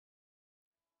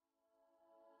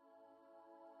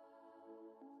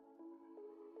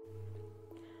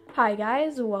Hi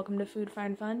guys, welcome to Food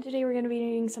Find Fun. Today we're going to be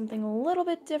doing something a little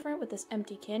bit different with this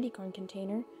empty candy corn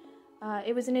container.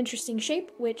 It was an interesting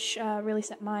shape, which really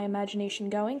set my imagination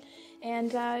going,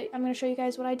 and I'm going to show you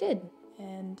guys what I did.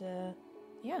 And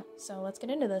yeah, so let's get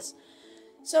into this.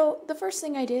 So the first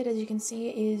thing I did, as you can see,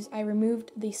 is I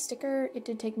removed the sticker. It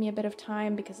did take me a bit of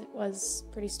time because it was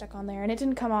pretty stuck on there, and it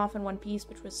didn't come off in one piece,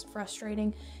 which was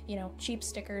frustrating. You know, cheap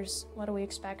stickers, what do we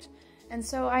expect? And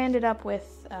so I ended up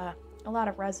with a lot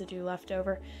of residue left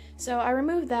over. So I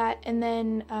removed that, and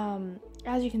then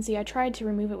as you can see, I tried to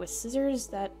remove it with scissors.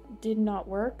 That did not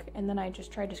work, and then I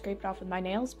just tried to scrape it off with my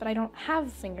nails, but I don't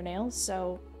have fingernails,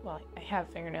 so, well, I have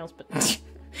fingernails, but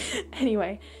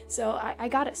anyway, so I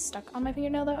got it stuck on my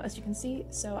fingernail though, as you can see,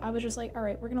 so I was just like,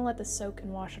 alright, we're gonna let this soak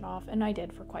and wash it off, and I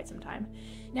did for quite some time.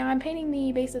 Now I'm painting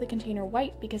the base of the container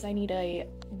white because I need a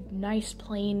nice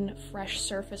plain fresh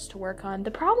surface to work on.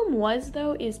 The problem was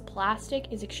though is plastic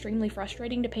is extremely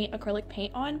frustrating to paint acrylic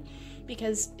paint on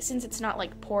because since it's not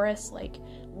like porous like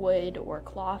wood or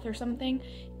cloth or something,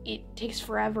 it takes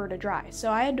forever to dry.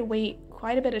 So I had to wait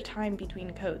quite a bit of time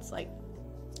between coats, like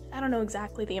I don't know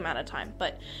exactly the amount of time,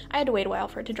 but I had to wait a while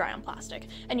for it to dry on plastic.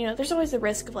 And you know, there's always the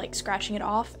risk of like scratching it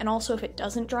off, and also if it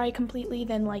doesn't dry completely,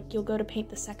 then like you'll go to paint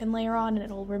the second layer on and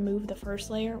it'll remove the first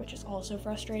layer, which is also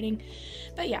frustrating.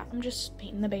 But yeah, I'm just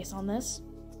painting the base on this.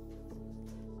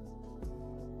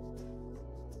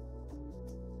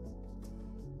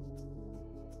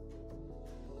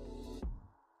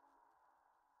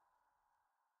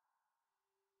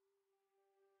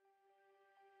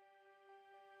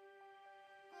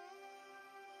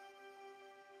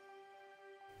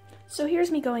 So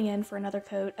here's me going in for another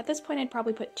coat. At this point I'd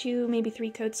probably put 2, maybe 3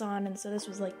 coats on, and so this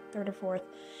was like 3rd or 4th.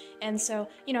 And so,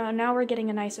 you know, now we're getting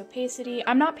a nice opacity.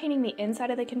 I'm not painting the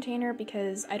inside of the container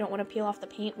because I don't want to peel off the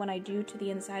paint when I do to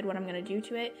the inside what I'm going to do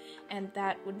to it, and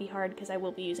that would be hard because I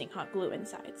will be using hot glue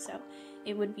inside, so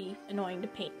it would be annoying to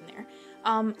paint in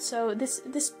there. So this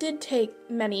did take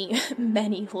many,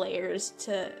 many layers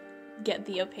to get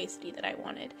the opacity that I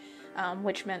wanted.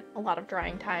 Which meant a lot of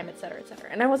drying time, etc., etc.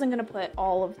 And I wasn't going to put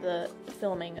all of the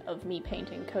filming of me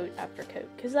painting coat after coat,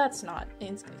 because that's not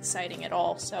exciting at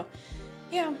all. So,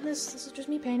 yeah, this is just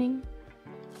me painting.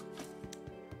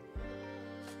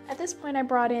 At this point I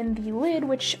brought in the lid,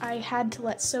 which I had to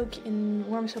let soak in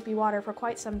warm soapy water for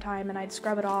quite some time, and I'd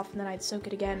scrub it off, and then I'd soak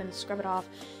it again and scrub it off,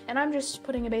 and I'm just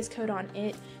putting a base coat on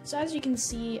it. So as you can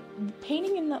see,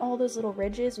 painting in all those little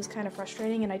ridges was kind of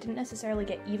frustrating, and I didn't necessarily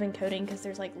get even coating because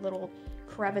there's like little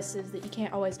crevices that you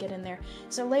can't always get in there.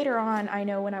 So later on, I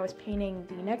know when I was painting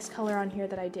the next color on here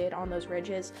that I did on those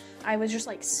ridges, I was just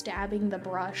like stabbing the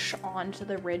brush onto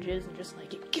the ridges and just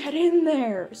like, get in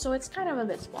there! So it's kind of a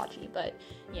bit splotchy, but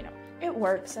you know, it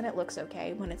works and it looks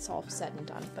okay when it's all said and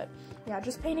done. But yeah,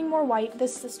 just painting more white.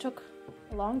 This took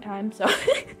a long time, so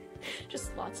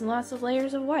just lots and lots of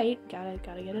layers of white. Gotta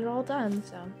get it all done.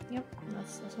 So yep,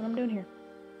 that's what I'm doing here.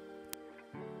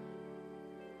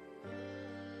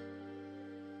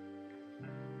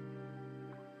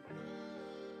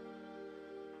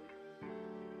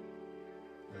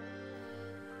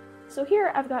 So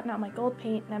here I've gotten out my gold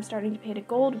paint and I'm starting to paint a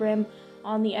gold rim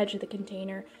on the edge of the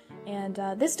container. And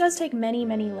this does take many,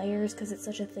 many layers because it's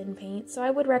such a thin paint, so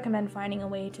I would recommend finding a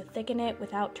way to thicken it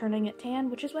without turning it tan,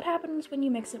 which is what happens when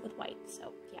you mix it with white.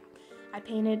 So yeah, I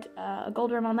painted a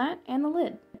gold rim on that and the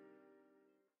lid.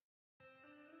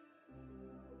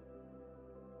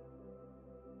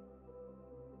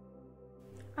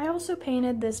 I also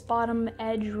painted this bottom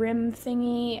edge rim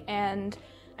thingy, and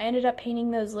I ended up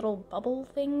painting those little bubble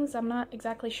things. I'm not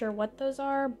exactly sure what those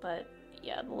are, but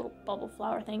yeah, the little bubble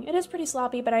flower thing. It is pretty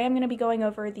sloppy, but I am going to be going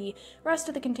over the rest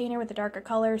of the container with a darker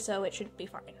color, so it should be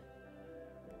fine.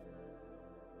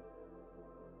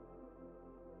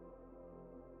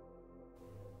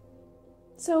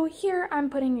 So here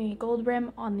I'm putting a gold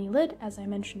rim on the lid, as I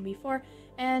mentioned before,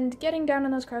 and getting down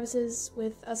in those crevices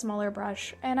with a smaller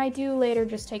brush, and I do later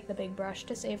just take the big brush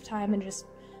to save time and just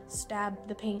stab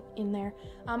the paint in there.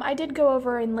 I did go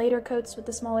over in later coats with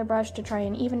the smaller brush to try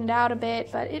and even it out a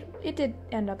bit, but it did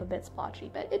end up a bit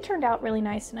splotchy, but it turned out really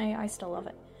nice and I still love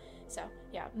it. So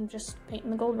yeah, I'm just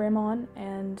painting the gold rim on,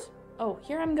 and oh,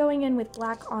 here I'm going in with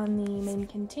black on the main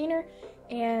container,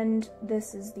 and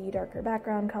this is the darker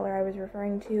background color I was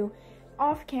referring to.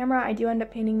 Off camera, I do end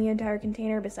up painting the entire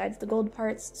container besides the gold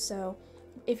parts, so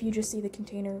if you just see the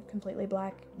container completely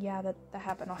black, yeah, that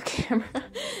happened off camera.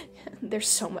 There's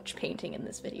so much painting in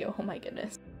this video, oh my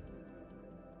goodness.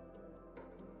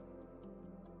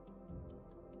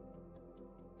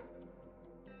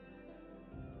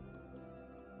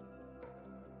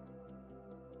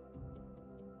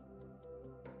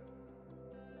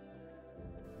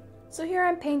 So here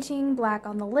I'm painting black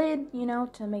on the lid, you know,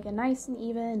 to make it nice and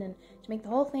even and to make the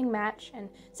whole thing match, and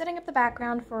setting up the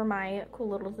background for my cool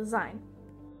little design.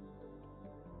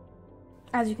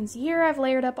 As you can see here, I've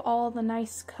layered up all the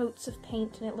nice coats of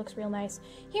paint and it looks real nice.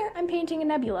 Here I'm painting a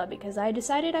nebula because I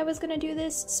decided I was going to do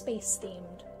this space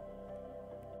themed.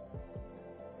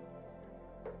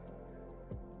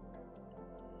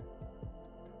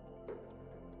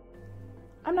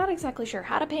 I'm not exactly sure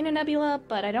how to paint a nebula,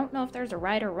 but I don't know if there's a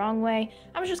right or wrong way.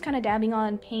 I was just kind of dabbing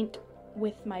on paint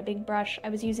with my big brush. I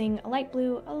was using a light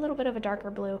blue, a little bit of a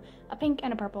darker blue, a pink,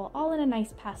 and a purple, all in a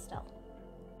nice pastel.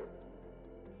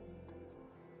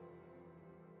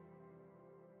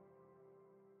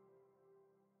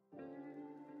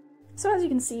 So as you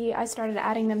can see, I started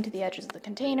adding them to the edges of the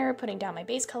container, putting down my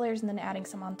base colors, and then adding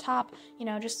some on top, you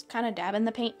know, just kind of dabbing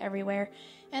the paint everywhere.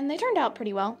 And they turned out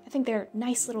pretty well. I think they're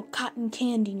nice little cotton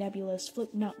candy nebulas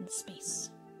floating out in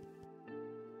space.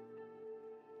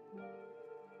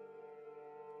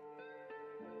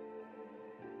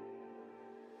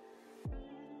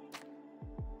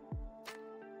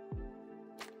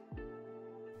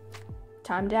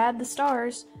 Time to add the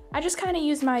stars. I just kind of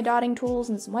used my dotting tools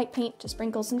and some white paint to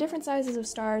sprinkle some different sizes of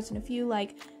stars and a few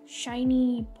like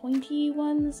shiny pointy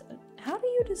ones. How do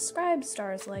you describe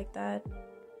stars like that?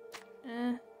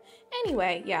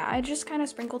 Anyway, yeah, I just kind of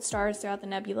sprinkled stars throughout the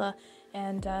nebula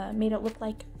and made it look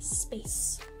like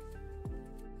space.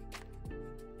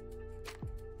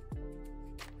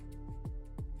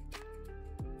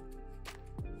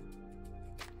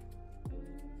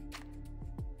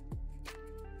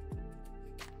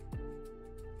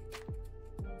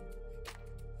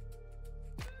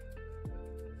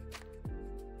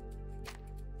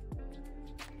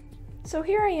 So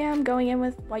here I am going in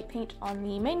with white paint on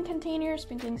the main container,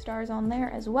 sprinkling stars on there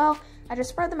as well. I just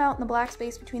spread them out in the black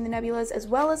space between the nebulas as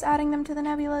well as adding them to the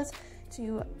nebulas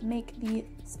to make the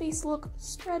space look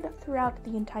spread throughout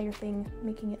the entire thing,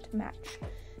 making it match.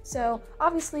 So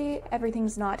obviously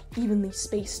everything's not evenly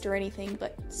spaced or anything,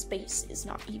 but space is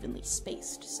not evenly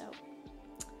spaced, so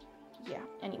yeah,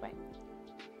 anyway.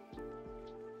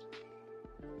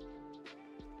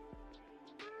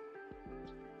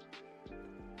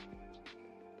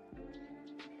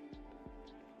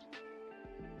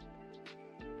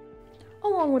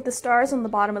 Along with the stars on the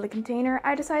bottom of the container,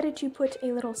 I decided to put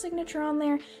a little signature on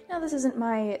there. Now this isn't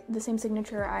the same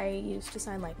signature I used to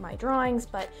sign like my drawings,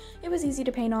 but it was easy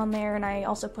to paint on there, and I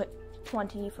also put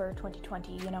 20 for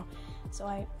 2020, you know, so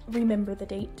I remember the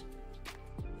date.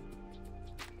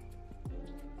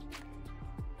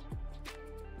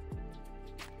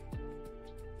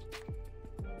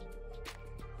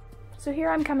 So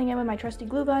here I'm coming in with my trusty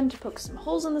glue gun to poke some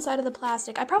holes in the side of the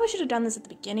plastic. I probably should have done this at the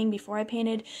beginning before I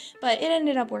painted, but it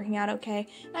ended up working out okay.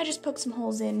 And I just poked some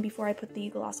holes in before I put the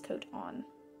gloss coat on.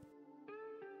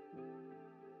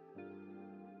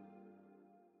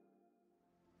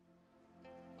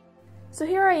 So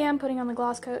here I am putting on the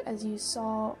gloss coat as you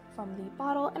saw from the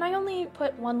bottle, and I only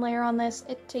put one layer on this.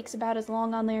 It takes about as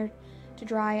long on there to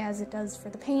dry as it does for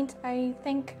the paint, I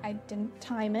think. I didn't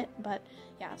time it, but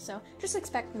yeah, so just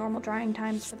expect normal drying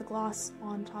times for the gloss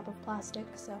on top of plastic.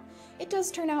 So it does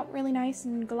turn out really nice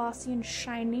and glossy and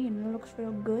shiny and it looks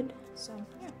real good, so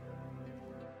yeah.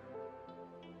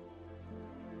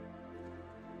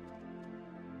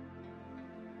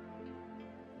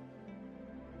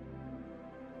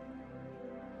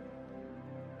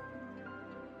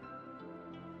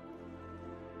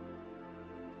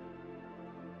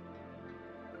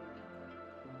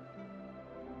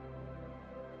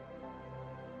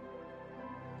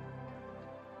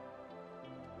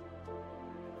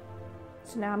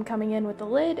 So now I'm coming in with the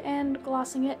lid and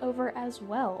glossing it over as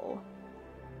well.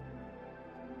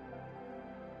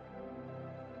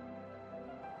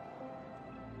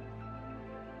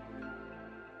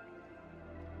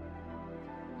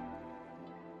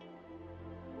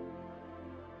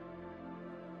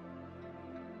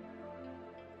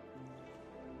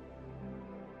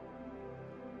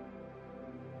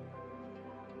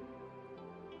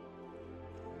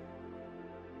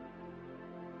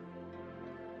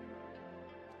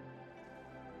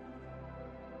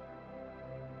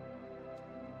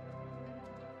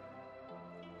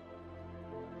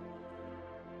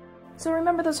 So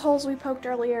remember those holes we poked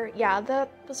earlier? Yeah,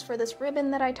 that was for this ribbon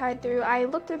that I tied through. I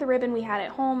looked through the ribbon we had at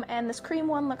home, and this cream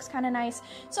one looks kind of nice,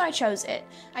 so I chose it.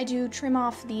 I do trim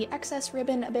off the excess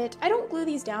ribbon a bit. I don't glue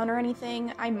these down or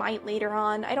anything. I might later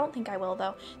on. I don't think I will,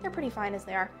 though. They're pretty fine as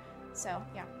they are. So,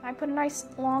 yeah. I put a nice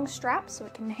long strap so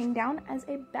it can hang down as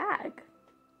a bag.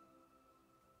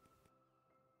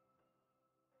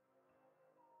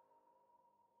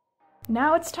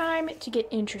 Now it's time to get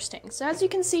interesting. So as you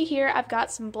can see here, I've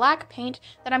got some black paint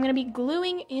that I'm going to be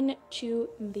gluing into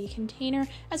the container,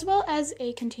 as well as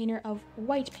a container of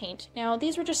white paint. Now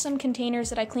these were just some containers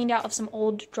that I cleaned out of some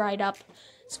old dried up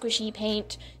squishy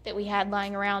paint that we had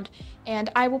lying around, and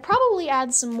I will probably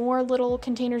add some more little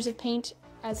containers of paint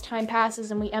as time passes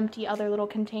and we empty other little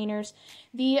containers.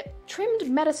 The trimmed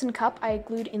medicine cup I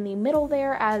glued in the middle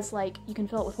there, as like you can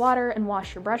fill it with water and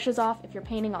wash your brushes off if you're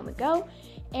painting on the go.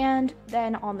 And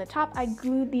then on the top I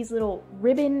glued these little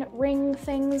ribbon ring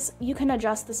things. You can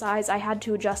adjust the size. I had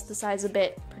to adjust the size a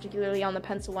bit, particularly on the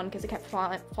pencil one because it kept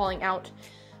falling out.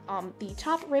 The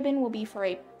top ribbon will be for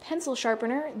a pencil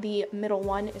sharpener, the middle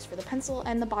one is for the pencil,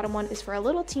 and the bottom one is for a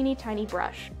little teeny tiny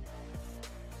brush.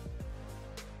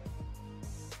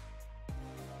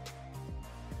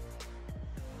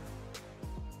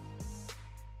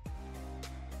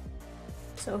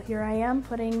 So here I am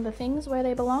putting the things where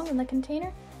they belong in the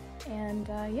container, and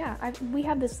yeah, we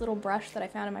have this little brush that I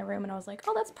found in my room and I was like,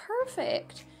 oh, that's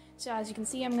perfect! So as you can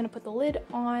see, I'm going to put the lid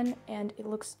on and it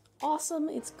looks awesome.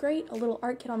 It's great. A little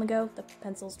art kit on the go. The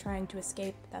pencil's trying to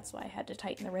escape. That's why I had to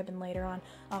tighten the ribbon later on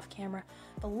off camera.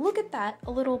 But look at that,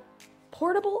 a little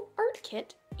portable art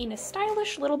kit in a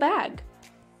stylish little bag.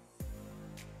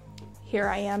 Here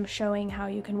I am showing how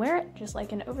you can wear it, just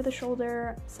like an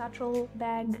over-the-shoulder satchel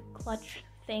bag clutch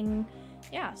thing.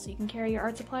 Yeah, so you can carry your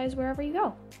art supplies wherever you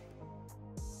go.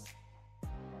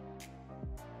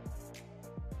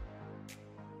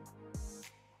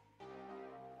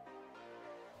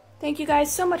 Thank you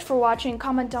guys so much for watching.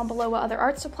 Comment down below what other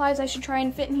art supplies I should try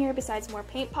and fit in here besides more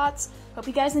paint pots. Hope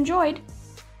you guys enjoyed!